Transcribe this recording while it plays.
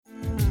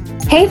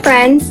Hey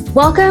friends,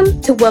 welcome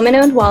to Woman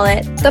Owned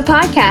Wallet, the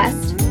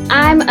podcast.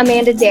 I'm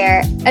Amanda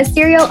Dare, a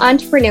serial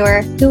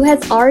entrepreneur who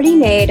has already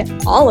made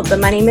all of the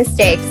money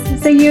mistakes,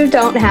 so you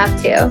don't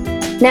have to.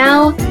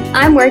 Now,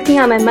 I'm working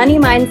on my money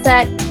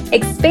mindset,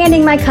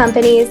 expanding my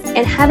companies,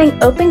 and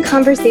having open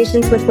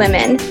conversations with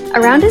women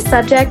around a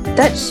subject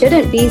that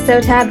shouldn't be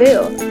so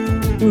taboo: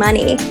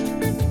 money.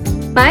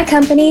 My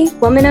company,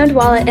 Woman Owned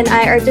Wallet, and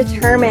I are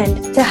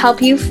determined to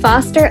help you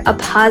foster a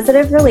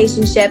positive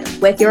relationship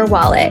with your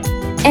wallet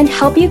and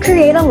help you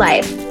create a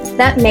life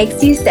that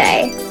makes you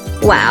say,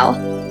 wow.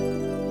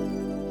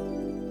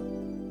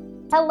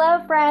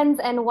 Hello, friends,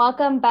 and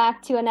welcome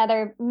back to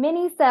another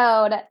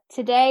mini-sode.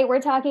 Today,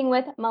 we're talking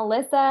with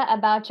Melissa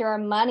about your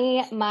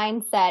money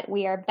mindset.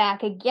 We are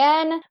back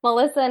again.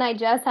 Melissa and I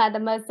just had the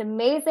most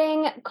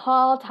amazing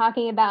call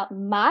talking about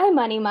my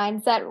money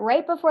mindset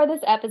right before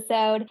this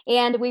episode,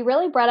 and we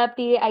really brought up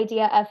the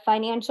idea of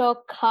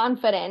financial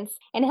confidence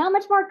and how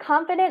much more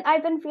confident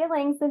I've been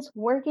feeling since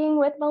working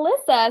with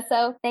Melissa.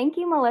 So thank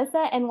you,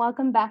 Melissa, and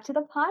welcome back to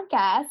the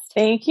podcast.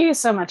 Thank you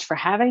so much for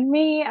having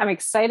me. I'm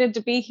excited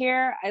to be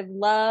here. I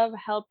love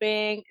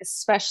helping,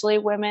 especially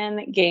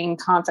women, gain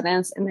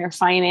confidence in their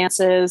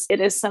finances. It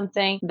is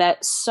something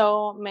that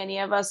so many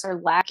of us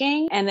are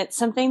lacking, and it's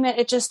something that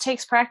it just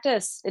takes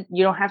practice.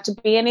 You don't have to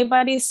be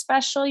anybody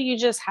special. You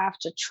just have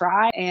to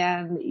try,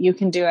 and you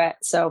can do it.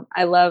 So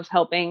I love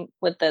helping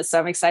with this. So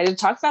I'm excited to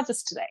talk about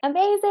this today.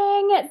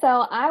 Amazing.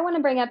 So I want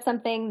to bring up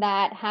something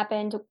that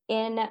happened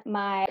in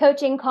my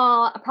coaching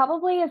call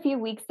probably a few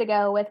weeks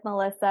ago with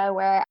Melissa,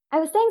 where I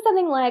was saying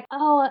something like,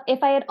 oh,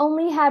 if I had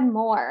only had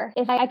more,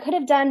 if I could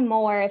have done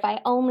more, if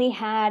I only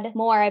had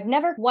more. I've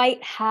never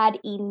quite had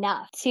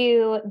enough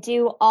to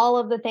do all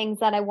of the things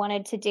that I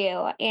wanted to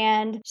do.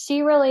 And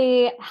she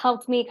really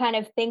helped me kind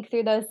of think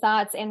through those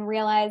thoughts and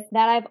realize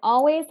that I've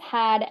always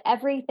had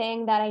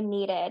everything that I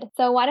needed.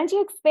 So why don't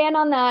you expand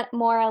on that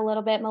more a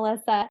little bit,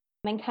 Melissa,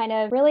 and kind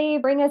of really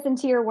bring us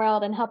into your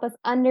world and help us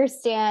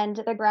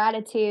understand the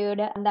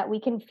gratitude that we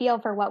can feel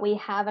for what we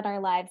have in our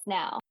lives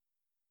now.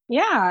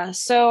 Yeah.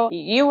 So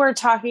you were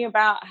talking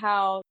about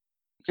how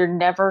you're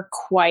never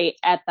quite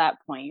at that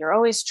point. You're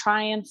always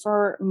trying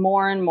for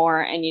more and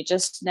more, and you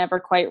just never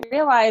quite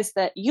realize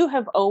that you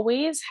have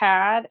always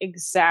had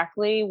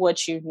exactly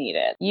what you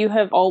needed. You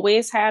have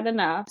always had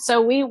enough.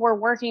 So we were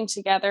working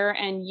together,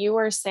 and you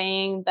were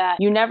saying that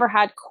you never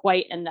had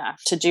quite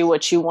enough to do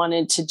what you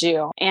wanted to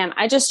do. And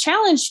I just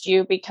challenged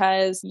you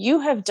because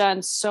you have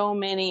done so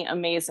many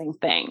amazing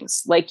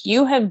things. Like,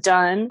 you have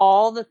done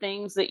all the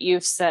things that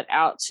you've set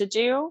out to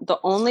do. The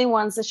only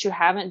ones that you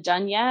haven't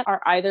done yet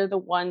are either the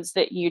ones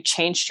that you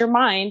changed your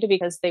mind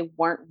because they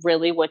weren't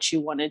really what you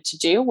wanted to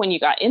do when you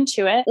got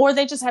into it, or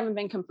they just haven't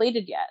been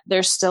completed yet.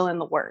 They're still in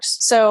the works.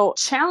 So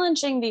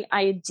challenging the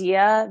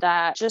idea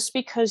that just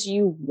because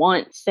you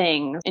want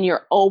things and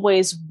you're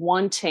always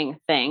wanting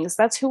things,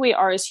 that's who we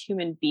are as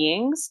human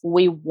beings.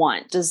 We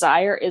want.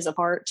 Desire is a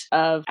part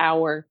of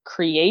our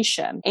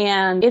creation,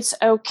 and it's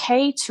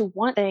okay to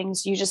want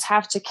things. You just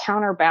have to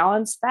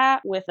counterbalance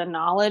that with the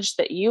knowledge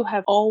that you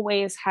have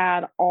always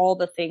had all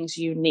the things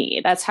you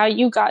need. That's how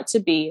you got to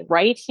be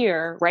right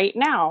here, right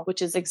now,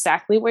 which is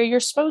exactly where you're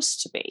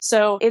supposed to be.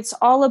 So it's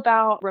all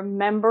about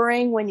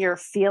remembering when you're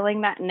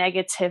feeling that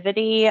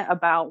negativity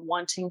about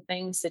wanting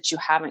things that you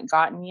haven't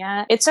gotten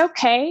yet. It's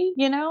okay.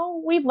 You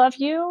know, we love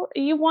you.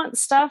 You want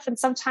stuff. And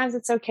sometimes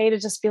it's okay to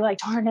just be like,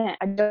 darn it,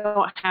 I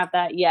don't have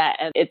that yet.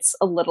 And it's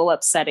a little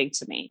upsetting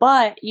to me.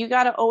 But you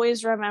got to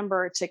always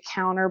remember to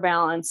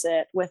counterbalance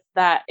it with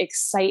that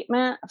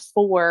excitement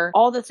for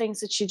all the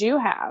things that you do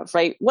have,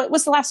 right? What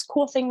was the last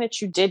cool thing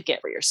that you did get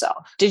for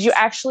yourself? Did you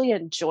actually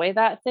enjoy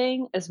that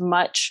thing as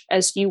much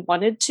as you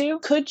wanted to?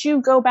 Could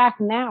you go back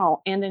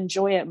now and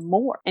enjoy it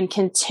more and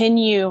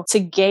continue to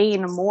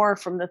gain more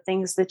from the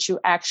things that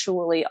you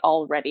actually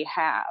already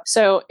have?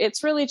 So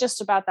it's really just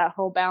about that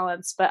whole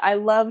balance. But I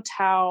loved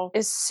how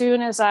as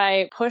soon as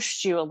I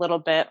pushed you a little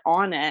bit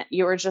on it,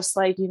 you were just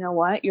like, you know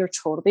what? You're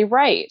totally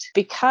right.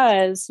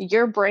 Because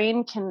your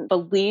brain can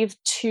believe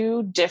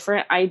two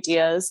different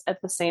ideas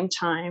at the same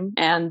time,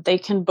 and they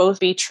can both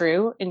be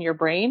true in your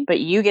brain, but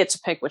you get to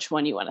pick which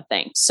one you want to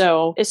think.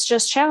 So it's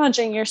just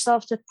challenging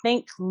yourself to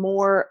think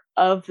more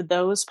of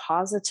those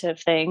positive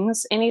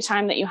things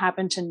anytime that you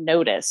happen to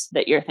notice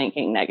that you're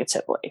thinking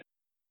negatively.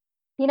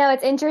 You know,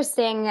 it's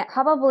interesting.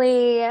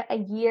 Probably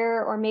a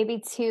year or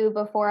maybe two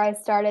before I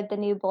started The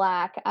New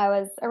Black, I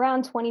was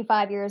around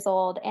 25 years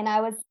old, and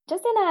I was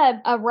just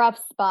in a rough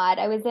spot.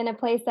 I was in a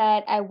place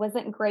that I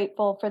wasn't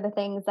grateful for the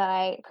things that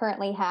I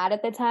currently had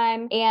at the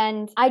time.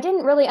 And I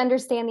didn't really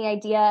understand the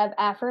idea of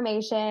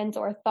affirmations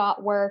or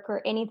thought work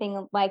or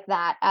anything like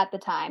that at the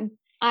time.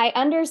 I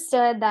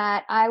understood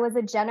that I was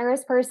a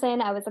generous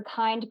person, I was a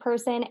kind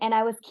person, and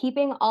I was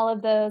keeping all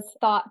of those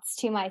thoughts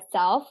to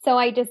myself. So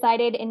I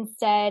decided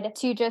instead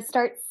to just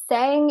start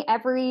saying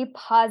every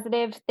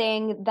positive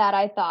thing that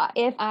I thought.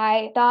 If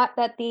I thought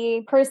that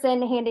the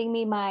person handing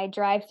me my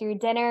drive-through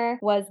dinner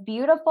was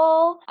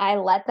beautiful, I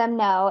let them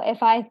know.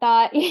 If I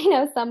thought,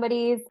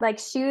 somebody's like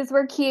shoes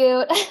were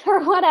cute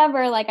or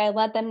whatever, like I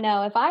let them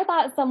know. If I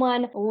thought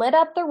someone lit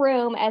up the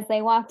room as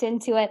they walked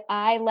into it,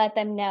 I let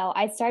them know.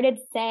 I started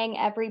saying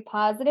every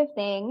positive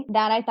thing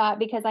that I thought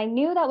because I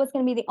knew that was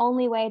going to be the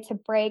only way to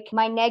break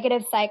my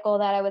negative cycle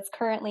that I was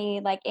currently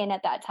like in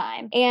at that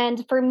time.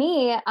 And for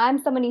me,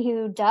 I'm somebody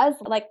who does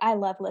I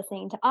love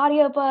listening to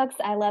audiobooks.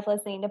 I love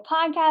listening to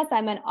podcasts.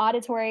 I'm an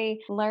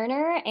auditory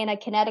learner and a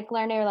kinetic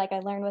learner. Like I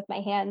learn with my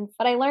hands,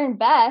 but I learn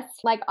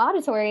best like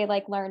auditory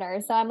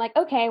learners. So I'm like,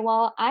 okay,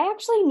 well, I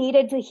actually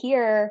needed to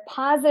hear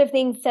positive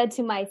things said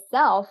to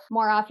myself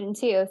more often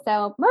too.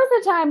 So most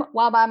of the time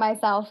while by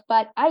myself,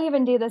 but I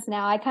even do this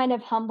now. I kind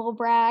of humble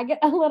brag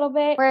a little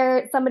bit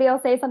where somebody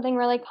will say something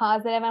really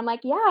positive. I'm like,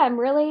 yeah, I'm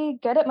really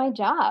good at my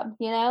job.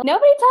 Nobody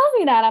tells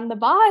me that I'm the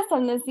boss,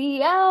 I'm the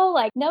CEO.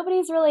 Like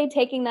nobody's really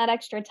taking that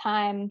extra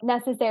time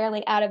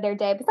necessarily out of their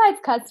day besides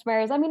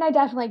customers. I mean, I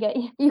definitely get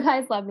you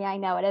guys love me. I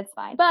know it. It's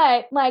fine.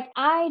 But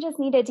I just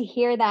needed to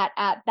hear that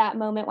at that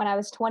moment when I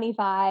was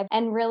 25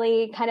 and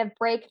really kind of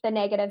break the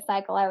negative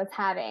cycle I was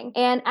having.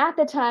 And at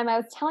the time I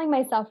was telling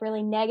myself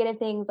really negative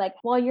things like,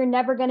 well, you're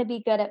never going to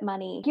be good at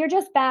money. You're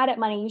just bad at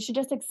money. You should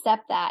just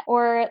accept that.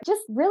 Or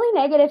just really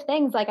negative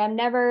things like I'm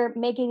never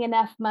making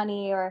enough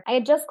money, or I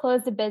had just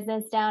closed a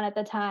business down at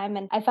the time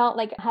and I felt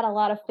like I had a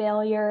lot of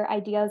failure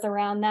ideas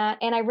around that.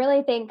 And I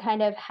really think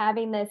kind of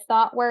having this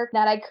thought work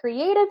that I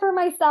created for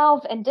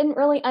myself and didn't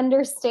really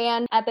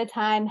understand at the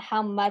time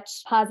how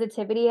much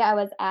positivity I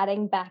was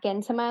adding back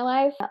into my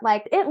life.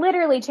 It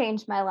literally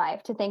changed my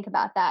life to think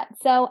about that.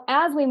 So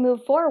as we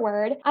move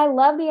forward, I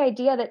love the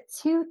idea that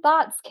two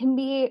thoughts can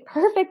be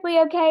perfectly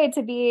okay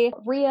to be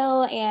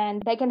real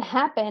and they can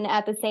happen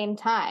at the same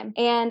time.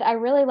 And I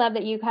really love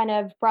that you kind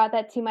of brought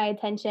that to my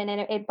attention,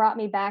 and it brought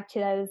me back to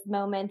those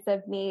moments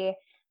of me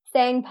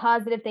saying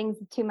positive things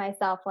to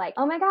myself, like,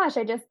 oh my gosh,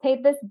 I just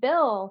paid this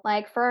bill,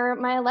 for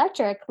my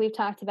electric we've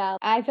talked about.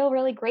 I feel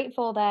really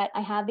grateful that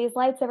I have these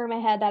lights over my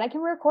head, that I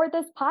can record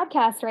this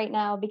podcast right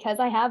now because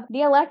I have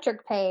the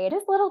electric paid.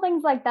 Just little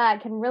things like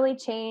that can really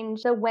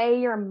change the way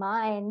your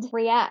mind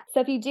reacts.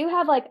 So if you do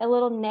have a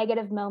little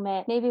negative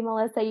moment, maybe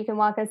Melissa, you can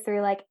walk us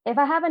through, if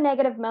I have a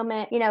negative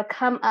moment,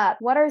 come up,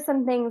 what are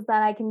some things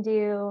that I can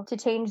do to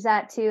change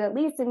that to at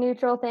least a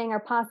neutral thing or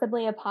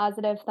possibly a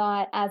positive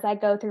thought as I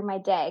go through my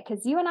day?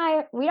 Because you and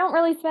we don't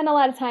really spend a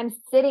lot of time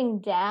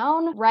sitting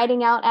down,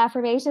 writing out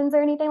affirmations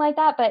or anything like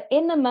that. But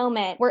in the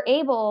moment, we're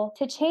able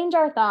to change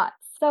our thoughts.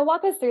 So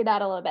walk us through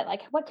that a little bit.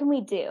 What can we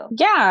do?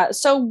 Yeah.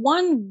 So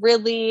one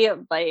really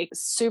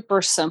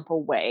super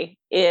simple way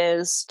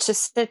is to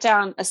sit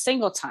down a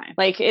single time.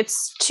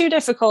 It's too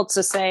difficult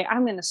to say,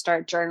 I'm going to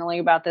start journaling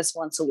about this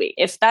once a week.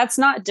 If that's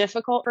not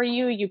difficult for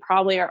you, you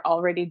probably are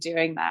already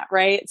doing that,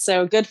 right?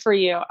 So good for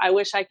you. I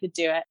wish I could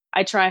do it.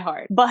 I try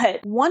hard.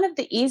 But one of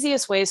the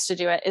easiest ways to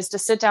do it is to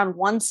sit down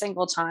one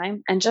single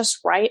time and just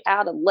write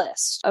out a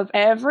list of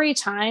every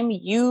time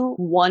you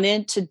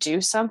wanted to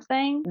do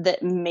something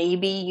that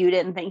maybe you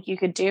didn't think you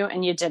could do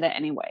and you did it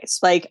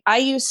anyways. I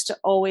used to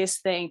always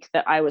think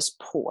that I was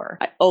poor.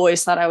 I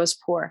always thought I was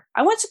poor.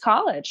 I went to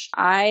college.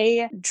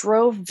 I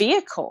drove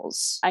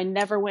vehicles. I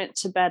never went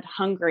to bed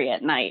hungry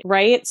at night,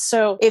 right?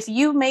 So if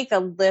you make a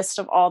list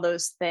of all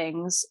those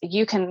things,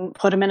 you can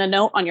put them in a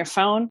note on your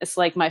phone. It's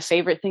my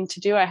favorite thing to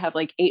do. I have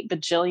 8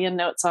 bajillion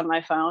notes on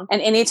my phone.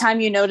 And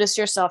anytime you notice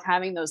yourself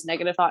having those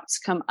negative thoughts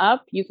come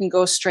up, you can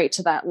go straight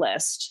to that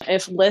list.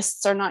 If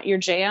lists are not your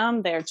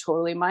jam, they're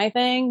totally my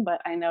thing, but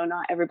I know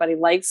not everybody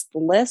likes the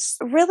list.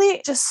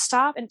 Really just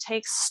stop and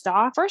take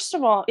stock. First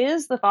of all,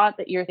 is the thought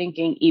that you're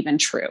thinking even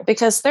true?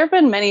 Because there have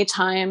been many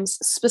times,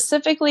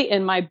 specifically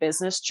in my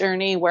business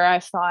journey, where I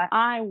thought,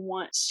 I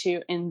want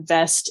to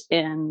invest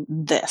in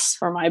this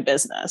for my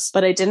business,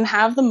 but I didn't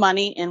have the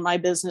money in my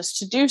business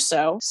to do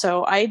so.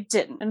 So I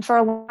didn't. And for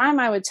a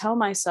time, I would tell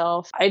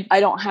myself, I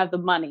don't have the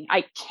money.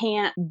 I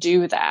can't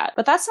do that.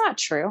 But that's not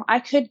true. I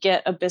could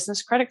get a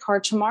business credit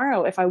card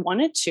tomorrow if I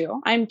wanted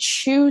to. I'm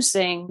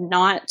choosing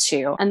not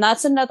to. And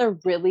that's another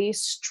really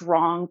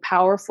strong,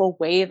 powerful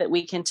way that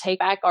we can take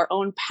back our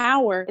own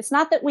power. It's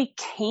not that we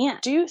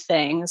can't do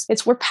things.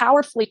 It's we're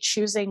powerfully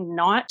choosing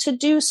not to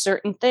do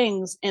certain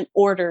things in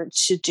order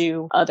to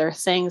do other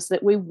things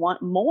that we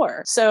want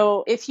more.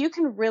 So if you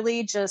can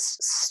really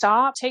just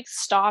stop, take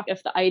stock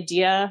if the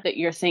idea that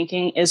you're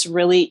thinking is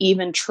really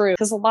even true,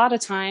 because a lot of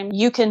time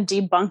you can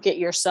debunk it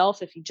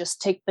yourself if you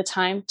just take the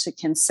time to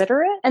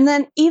consider it. And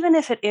then even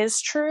if it is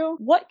true,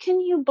 what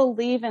can you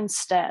believe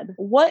instead?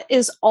 What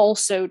is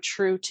also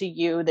true to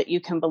you that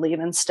you can believe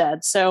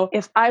instead? So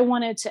if I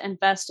wanted to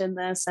invest in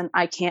this and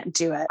I can't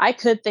do it, I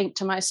could think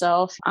to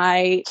myself,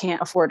 I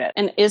can't afford it.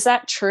 And is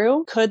that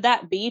true? Could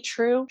that be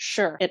true?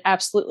 Sure, it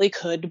absolutely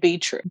could be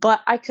true.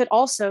 But I could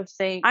also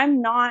think,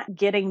 I'm not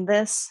getting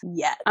this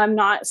yet. I'm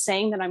not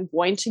saying that I'm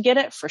going to get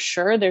it for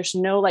sure. There's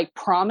no like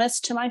promise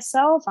to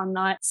myself. I'm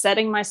not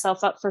setting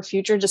myself up for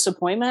future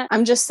disappointment.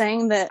 I'm just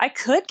saying that I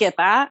could get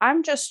that.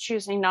 I'm just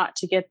choosing not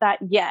to get that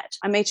yet.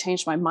 I may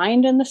change my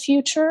mind in the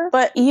future,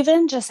 but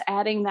even just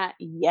adding that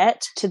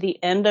yet to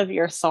the end of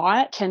your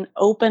thought can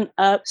open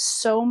up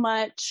so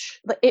much.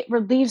 It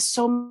relieves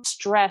so much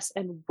stress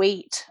and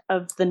weight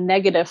of the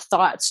negative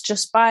thoughts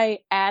just by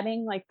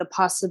adding like the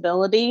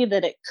possibility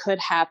that it could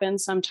happen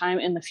sometime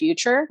in the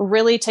future.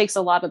 Really takes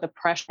a lot of the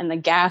pressure and the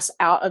gas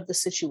out of the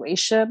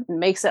situation and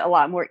makes it a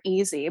lot more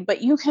easy.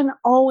 But you can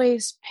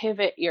always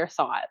pivot your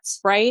thoughts,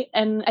 right?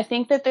 And I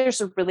think that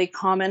there's a really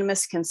common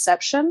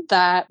misconception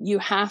that you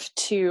have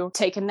to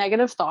take a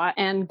negative thought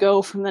and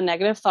go from the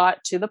negative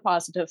thought to the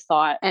positive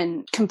thought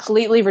and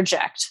completely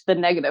reject the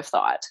negative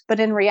thought. But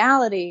in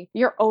reality,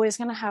 you're always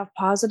going to have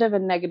positive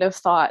and negative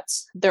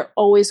thoughts. They're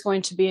always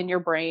going to be in your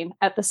brain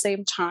at the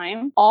same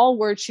time. All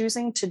we're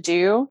choosing to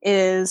do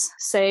is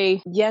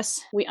say, yes,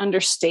 we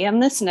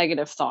understand this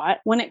negative thought.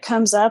 When it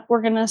comes up,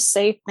 we're going to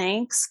say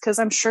thanks because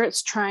I'm sure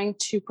it's trying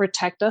to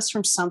protect us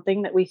from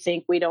something that we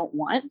think we don't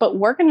want. But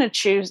we're going to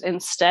choose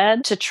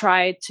instead to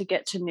try to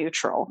get to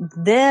neutral.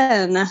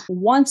 Then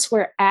once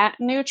we're at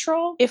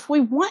neutral, if we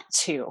want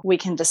to, we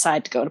can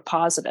decide to go to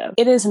positive.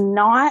 It is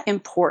not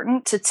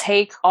important to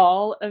take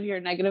all of your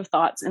negative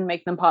thoughts and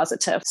make them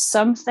positive.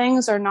 Some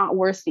things are not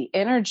worth the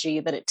energy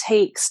that it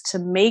takes to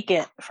make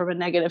it from a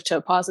negative to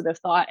a positive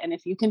thought. And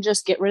if you can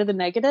just get rid of the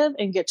negative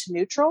and get to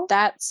neutral,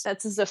 that's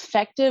as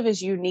effective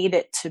as you need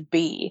it to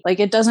be. Like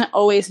it doesn't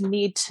always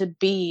need to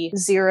be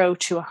 0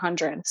 to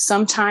 100.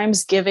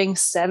 Sometimes giving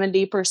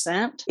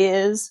 70%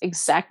 is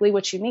exactly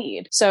what you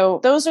need. So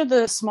those are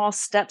the small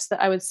steps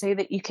that I would say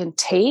that you can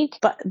take.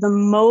 But the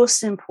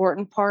most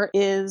important part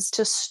is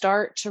to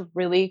start to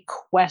really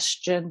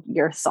question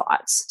your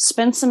thoughts.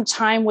 Spend some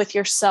time with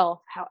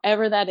yourself,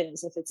 however that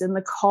is. If it's in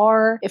the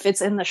car, if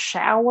it's in the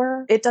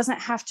shower, it doesn't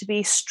have to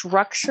be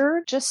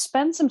structured. Just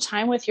spend some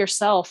time with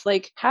yourself.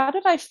 Like, how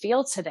did I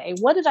feel today?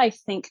 What did I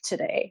think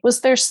today?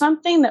 Was there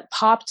something that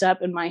popped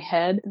up in my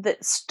head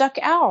that stuck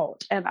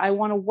out and I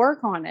want to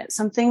work on it?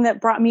 Something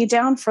that brought me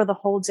down for the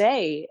whole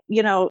day?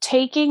 You know,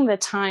 taking the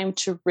time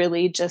to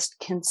really just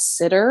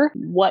consider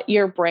what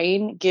your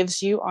brain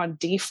gives you on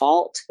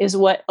default is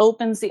what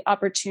opens the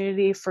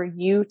opportunity for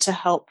you to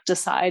help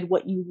decide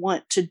what you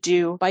want to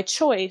do by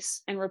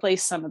choice and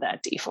replace some of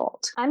that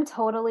default. I'm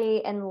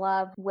totally in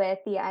love with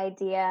the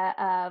idea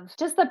of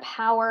just the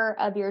power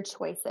of your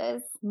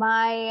choices.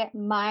 My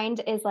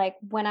mind is like,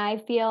 when I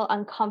feel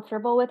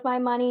uncomfortable with my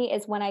money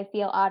is when I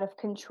feel out of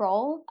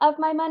control of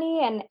my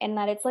money and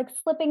that it's like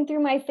slipping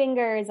through my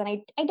fingers and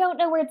I don't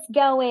know where it's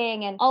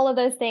going and all of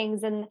those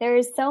things. And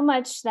there's so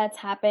much that's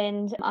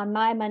happened on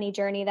my money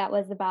journey that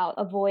was about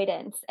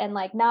avoidance and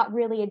like not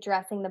really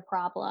addressing the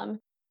problem.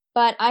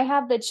 But I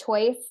have the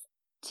choice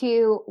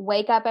to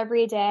wake up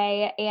every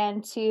day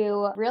and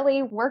to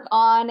really work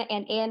on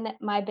and in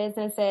my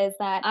businesses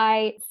that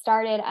I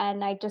started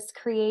and I just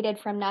created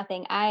from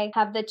nothing. I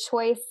have the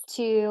choice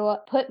to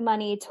put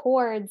money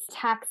towards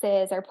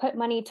taxes or put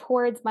money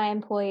towards my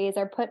employees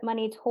or put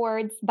money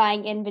towards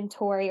buying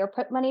inventory or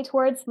put money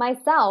towards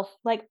myself.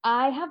 Like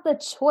I have the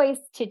choice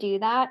to do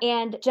that.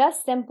 And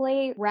just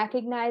simply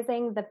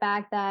recognizing the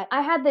fact that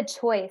I had the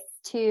choice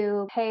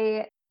to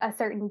pay a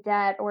certain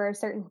debt or a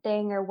certain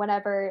thing or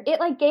whatever,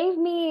 it like gave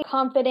me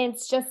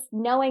confidence just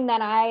knowing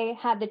that I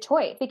had the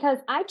choice because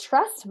I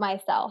trust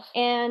myself.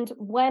 And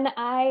when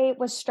I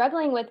was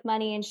struggling with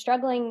money and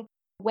struggling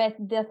with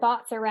the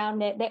thoughts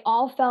around it, they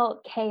all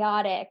felt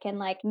chaotic and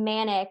like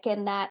manic,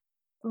 and that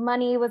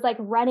money was like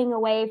running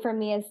away from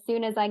me as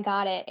soon as I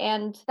got it.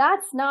 And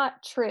that's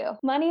not true.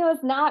 Money was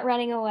not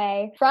running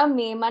away from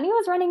me. Money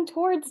was running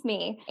towards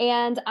me.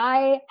 And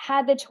I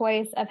had the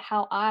choice of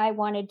how I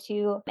wanted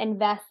to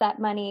invest that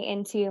money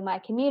into my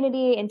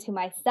community, into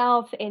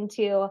myself,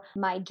 into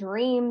my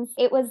dreams.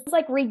 It was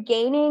like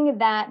regaining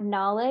that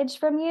knowledge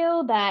from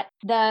you that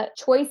the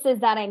choices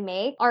that I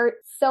make are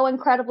so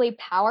incredibly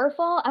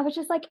powerful. I was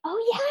just like,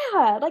 oh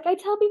yeah, like I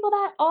tell people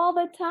that all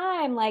the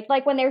time. Like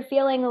when they're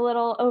feeling a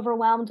little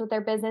overwhelmed with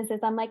their businesses,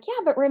 I'm like,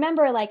 yeah, but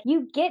remember, like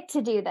you get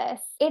to do this.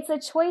 It's a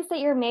choice that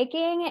you're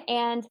making.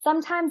 And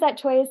sometimes that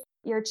choice,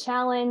 you're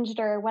challenged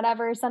or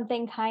whatever,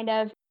 something kind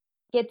of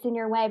gets in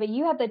your way, but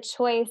you have the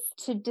choice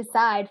to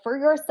decide for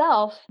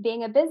yourself,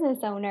 being a business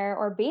owner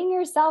or being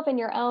yourself in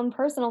your own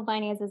personal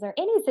finances or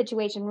any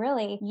situation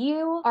really.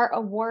 You are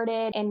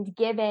awarded and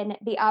given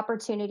the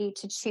opportunity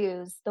to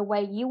choose the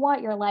way you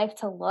want your life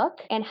to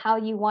look and how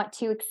you want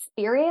to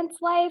experience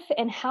life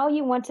and how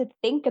you want to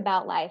think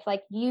about life.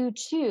 Like you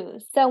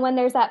choose. So when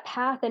there's that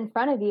path in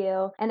front of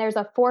you and there's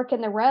a fork in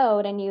the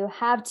road and you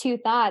have two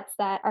thoughts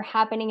that are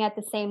happening at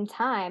the same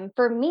time,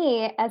 for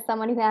me, as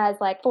someone who has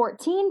like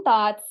 14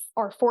 thoughts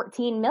or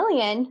 14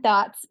 million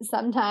thoughts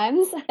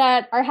sometimes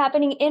that are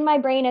happening in my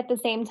brain at the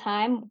same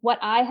time. What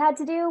I had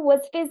to do was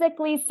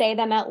physically say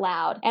them out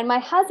loud. And my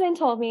husband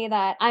told me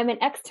that I'm an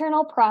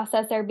external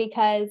processor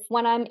because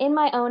when I'm in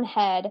my own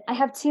head, I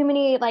have too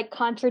many like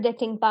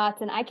contradicting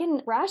thoughts, and I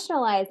can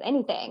rationalize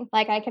anything.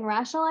 Like I can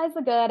rationalize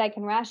the good, I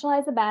can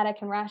rationalize the bad, I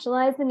can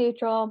rationalize the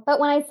neutral.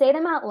 But when I say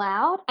them out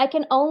loud, I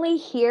can only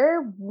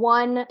hear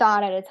one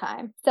thought at a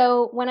time.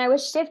 So when I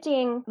was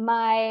shifting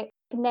my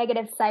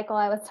negative cycle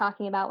I was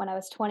talking about when I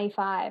was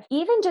 25,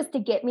 even just to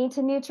get me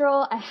to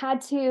neutral, I had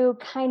to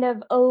kind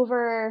of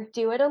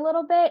overdo it a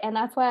little bit. And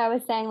that's why I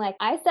was saying, like,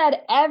 I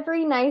said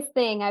every nice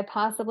thing I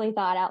possibly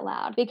thought out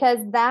loud, because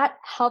that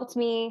helped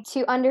me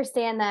to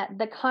understand that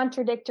the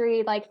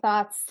contradictory like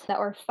thoughts that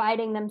were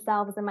fighting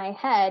themselves in my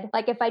head,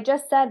 like if I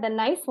just said the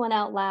nice one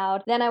out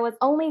loud, then I was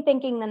only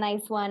thinking the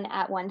nice one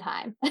at one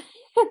time.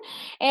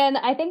 And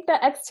I think the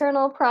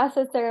external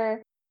processor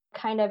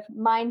kind of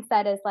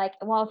mindset is like,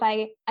 well, if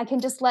I can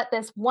just let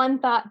this one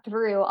thought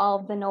through all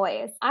of the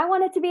noise. I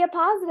want it to be a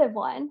positive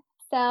one.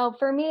 So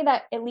for me,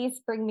 that at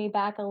least bring me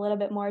back a little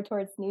bit more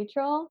towards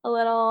neutral, a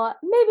little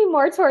maybe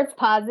more towards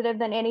positive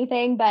than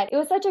anything. But it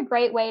was such a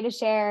great way to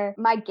share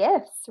my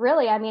gifts,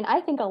 really. I mean,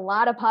 I think a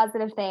lot of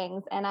positive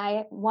things, and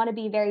I want to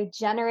be very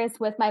generous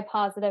with my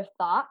positive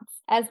thoughts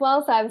as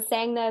well. So I was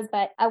saying those,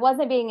 but I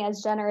wasn't being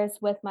as generous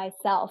with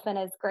myself and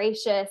as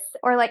gracious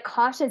or like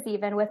cautious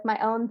even with my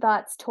own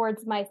thoughts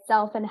towards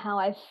myself and how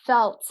I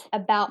felt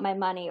about my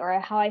money or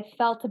how I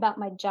felt about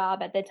my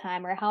job at the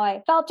time or how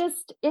I felt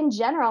just in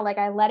general. Like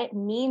I let it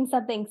mean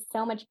something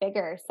so much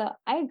bigger. So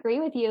I agree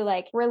with you,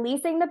 like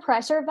releasing the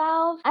pressure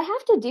valve. I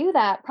have to do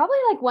that probably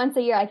like once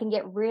a year. I can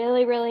get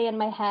really, really in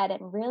my head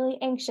and really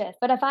anxious.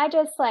 But if I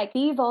just like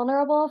be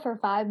vulnerable for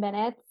 5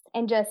 minutes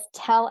and just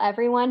tell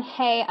everyone,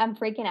 hey, I'm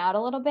freaking out a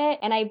little bit.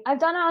 And I've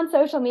done it on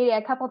social media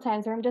a couple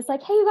times where I'm just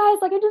like, hey, you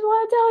guys, like, I just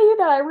want to tell you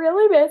that I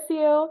really miss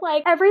you.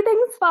 Like,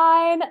 everything's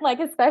fine. Like,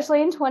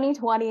 especially in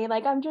 2020,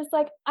 like, I'm just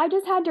like, I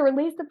just had to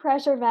release the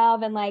pressure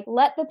valve and like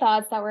let the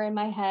thoughts that were in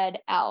my head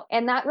out.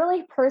 And that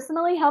really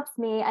personally helps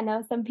me. I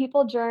know some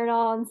people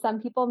journal and some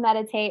people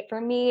meditate.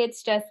 For me,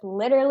 it's just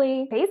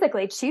literally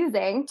basically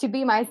choosing to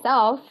be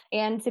myself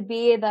and to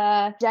be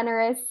the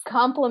generous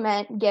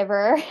compliment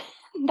giver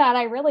that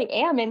I really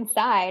am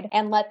inside,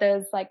 and let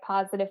those like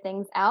positive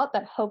things out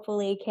that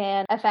hopefully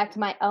can affect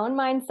my own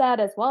mindset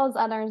as well as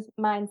others'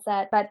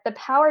 mindset. But the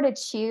power to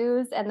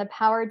choose and the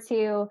power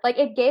to like,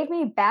 it gave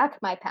me back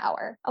my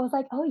power. I was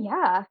like, oh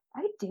yeah,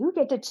 I do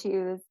get to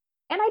choose.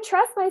 And I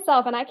trust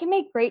myself and I can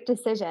make great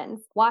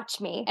decisions.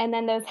 Watch me. And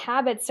then those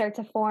habits start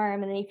to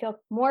form and then you feel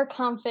more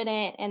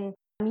confident and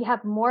you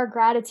have more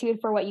gratitude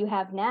for what you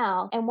have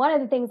now. And one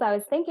of the things I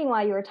was thinking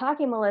while you were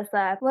talking,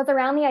 Melissa, was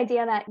around the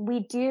idea that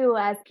we do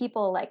as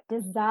people like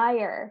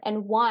desire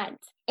and want.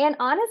 And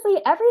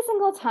honestly, every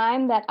single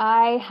time that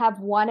I have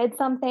wanted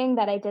something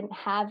that I didn't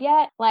have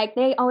yet, like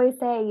they always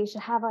say you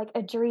should have like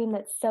a dream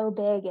that's so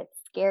big it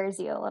scares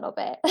you a little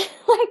bit.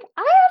 Like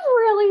I have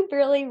really,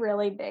 really,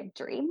 really big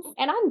dreams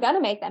and I'm going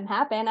to make them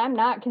happen. I'm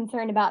not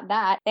concerned about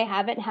that. They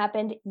haven't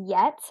happened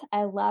yet.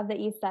 I love that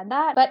you said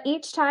that. But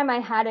each time I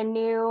had a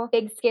new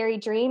big, scary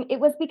dream, it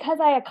was because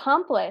I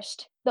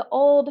accomplished the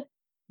old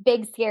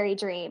big scary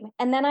dream.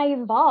 And then I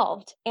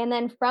evolved. And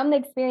then from the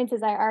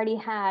experiences I already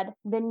had,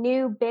 the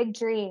new big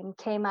dream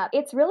came up.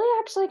 It's really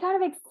actually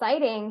kind of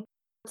exciting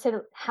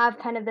to have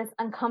kind of this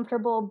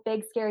uncomfortable,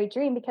 big, scary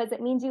dream because it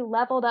means you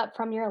leveled up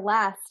from your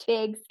last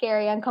big,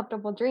 scary,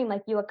 uncomfortable dream.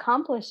 Like you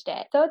accomplished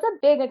it. So it's a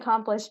big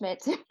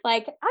accomplishment.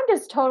 Like I'm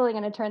just totally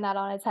going to turn that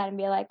on its head and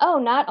be like, oh,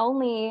 not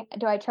only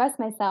do I trust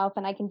myself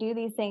and I can do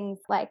these things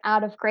like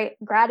out of great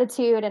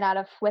gratitude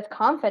and with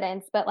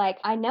confidence, but like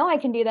I know I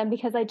can do them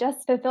because I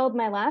just fulfilled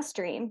my last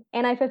dream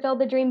and I fulfilled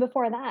the dream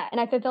before that and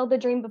I fulfilled the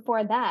dream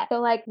before that. So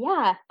like,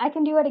 yeah, I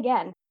can do it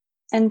again.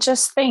 And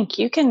just think,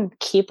 you can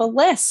keep a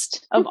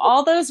list of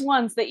all those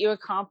ones that you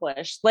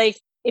accomplished. Like,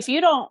 if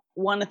you don't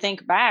want to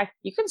think back,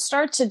 you can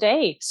start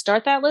today.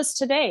 Start that list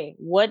today.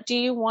 What do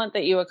you want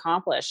that you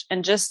accomplish?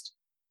 And just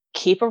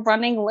keep a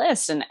running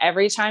list. And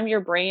every time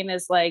your brain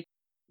is like,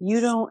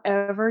 you don't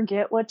ever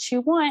get what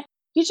you want,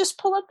 you just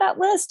pull up that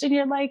list and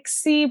you're like,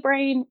 see,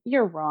 brain,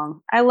 you're wrong.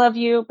 I love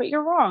you, but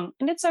you're wrong.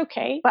 And it's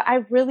okay. But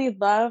I really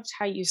loved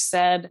how you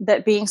said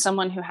that being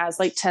someone who has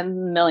like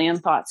 10 million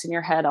thoughts in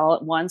your head all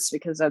at once,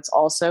 because that's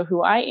also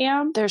who I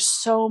am. There's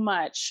so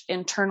much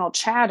internal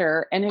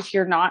chatter. And if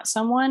you're not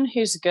someone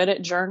who's good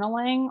at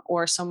journaling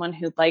or someone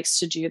who likes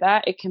to do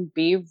that, it can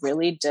be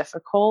really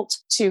difficult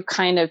to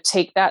kind of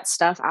take that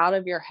stuff out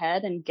of your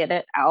head and get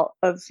it out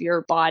of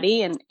your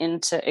body and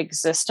into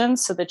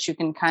existence so that you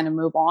can kind of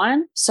move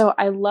on. So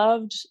I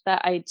loved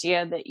that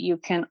idea that you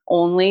can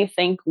only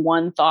think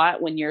one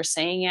thought when you're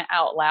saying it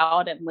out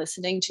loud and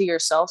listening to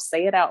yourself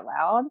say it out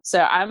loud.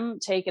 So I'm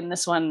taking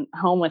this one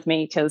home with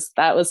me because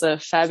that was a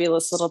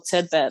fabulous little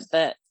tidbit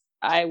that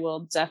I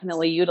will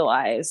definitely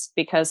utilize,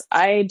 because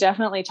I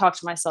definitely talk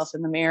to myself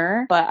in the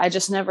mirror, but I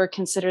just never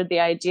considered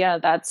the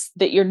idea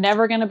that you're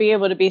never going to be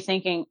able to be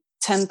thinking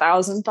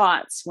 10,000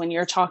 thoughts when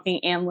you're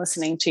talking and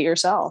listening to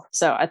yourself.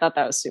 So I thought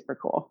that was super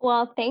cool.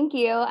 Well, thank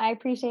you. I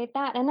appreciate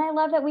that. And I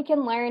love that we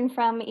can learn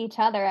from each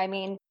other. I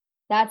mean,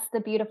 that's the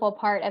beautiful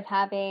part of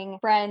having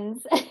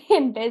friends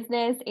in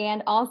business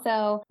and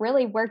also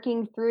really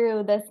working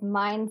through this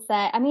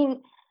mindset. I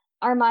mean,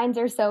 our minds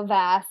are so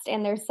vast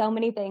and there's so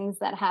many things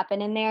that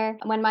happen in there.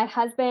 When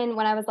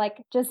I was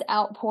like just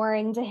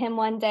outpouring to him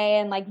one day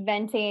and like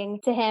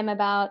venting to him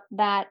about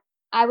that,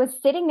 I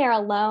was sitting there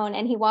alone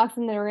and he walks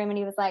into the room and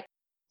he was like,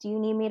 "Do you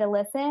need me to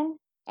listen?"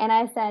 And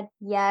I said,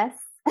 "Yes."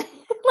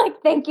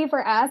 Like, thank you for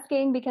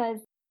asking, because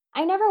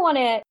I never want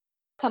to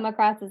come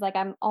across as like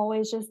I'm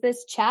always just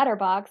this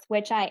chatterbox,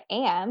 which I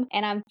am,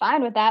 and I'm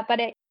fine with that. But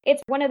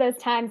it's one of those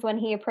times when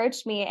he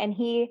approached me, and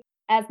he,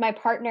 as my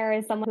partner,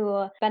 is someone who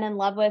I've been in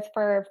love with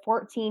for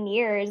 14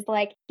 years,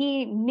 like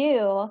he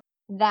knew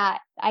that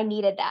I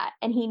needed that.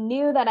 And he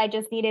knew that I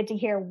just needed to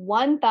hear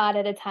one thought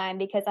at a time,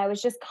 because I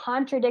was just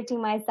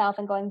contradicting myself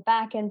and going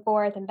back and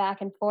forth and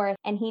back and forth.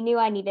 And he knew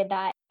I needed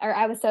that, or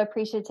I was so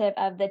appreciative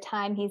of the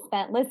time he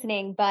spent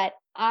listening. But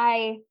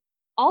I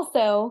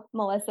also,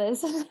 Melissa,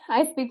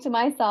 I speak to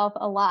myself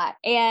a lot.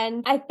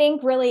 And I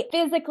think really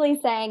physically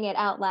saying it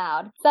out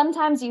loud.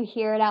 Sometimes you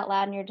hear it out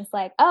loud and you're just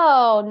like,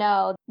 "Oh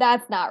no,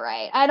 that's not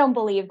right. I don't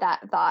believe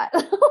that thought."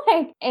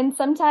 And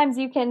sometimes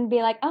you can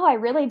be like, "Oh, I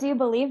really do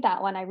believe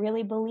that one. I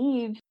really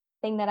believe the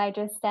thing that I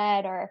just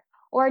said."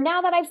 Or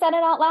now that I've said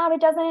it out loud,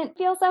 it doesn't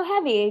feel so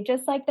heavy,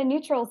 just like the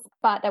neutral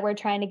spot that we're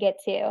trying to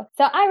get to.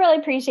 So I really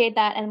appreciate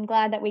that. And I'm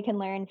glad that we can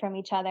learn from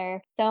each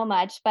other so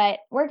much.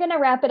 But we're going to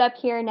wrap it up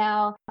here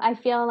now. I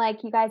feel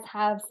like you guys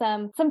have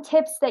some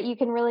tips that you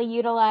can really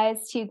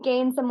utilize to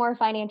gain some more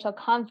financial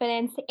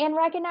confidence, and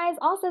recognize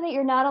also that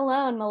you're not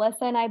alone.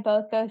 Melissa and I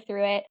both go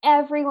through it.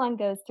 Everyone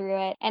goes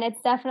through it. And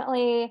it's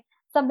definitely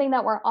something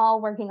that we're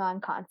all working on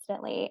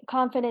constantly.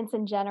 Confidence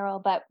in general,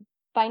 but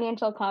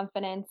financial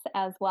confidence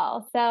as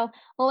well. So,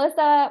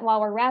 Melissa, while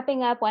we're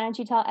wrapping up, why don't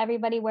you tell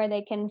everybody where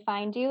they can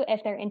find you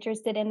if they're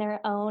interested in their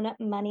own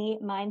money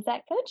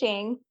mindset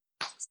coaching?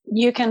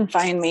 You can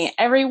find me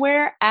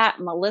everywhere at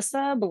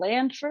Melissa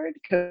Blandford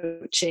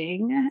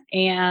Coaching,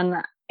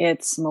 and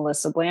it's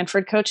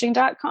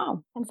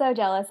melissablandfordcoaching.com. I'm so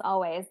jealous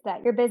always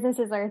that your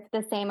businesses are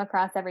the same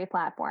across every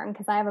platform,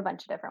 because I have a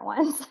bunch of different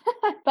ones.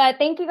 But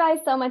thank you guys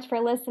so much for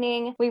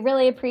listening. We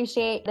really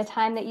appreciate the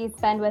time that you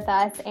spend with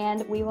us,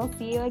 and we will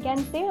see you again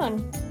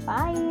soon.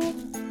 Bye.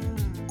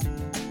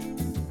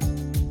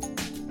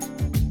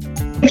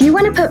 If you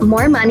want to put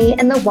more money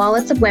in the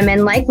wallets of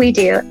women like we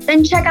do,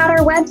 then check out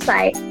our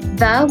website,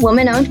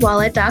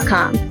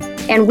 thewomanownedwallet.com.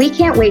 And we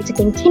can't wait to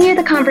continue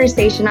the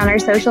conversation on our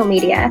social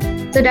media.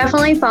 So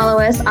definitely follow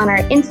us on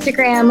our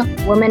Instagram,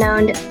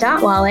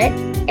 womanowned.wallet,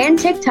 and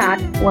TikTok,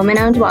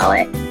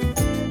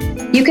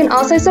 womanownedwallet. You can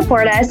also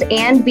support us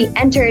and be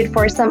entered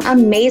for some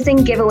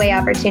amazing giveaway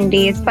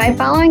opportunities by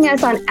following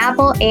us on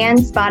Apple and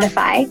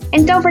Spotify.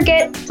 And don't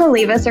forget to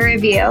leave us a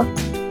review.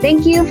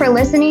 Thank you for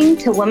listening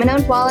to Woman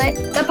Owned Wallet,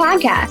 the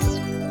podcast.